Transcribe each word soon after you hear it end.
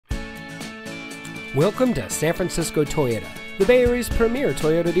Welcome to San Francisco Toyota, the Bay Area's premier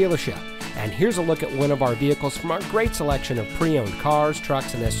Toyota dealership. And here's a look at one of our vehicles from our great selection of pre-owned cars,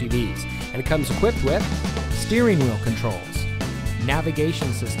 trucks, and SUVs. And it comes equipped with steering wheel controls,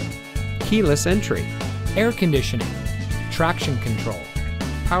 navigation system, keyless entry, air conditioning, traction control,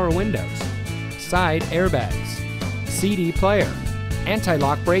 power windows, side airbags, CD player,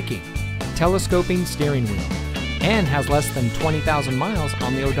 anti-lock braking, telescoping steering wheel, and has less than 20,000 miles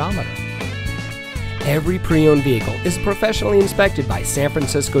on the odometer. Every pre-owned vehicle is professionally inspected by San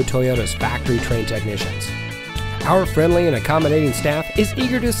Francisco Toyota's factory-trained technicians. Our friendly and accommodating staff is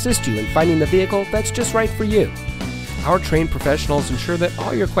eager to assist you in finding the vehicle that's just right for you. Our trained professionals ensure that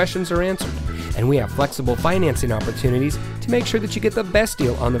all your questions are answered, and we have flexible financing opportunities to make sure that you get the best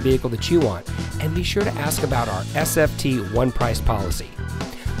deal on the vehicle that you want. And be sure to ask about our SFT One Price policy.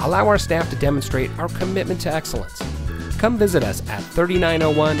 Allow our staff to demonstrate our commitment to excellence. Come visit us at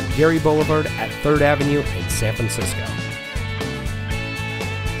 3901 Geary Boulevard at 3rd Avenue in San Francisco.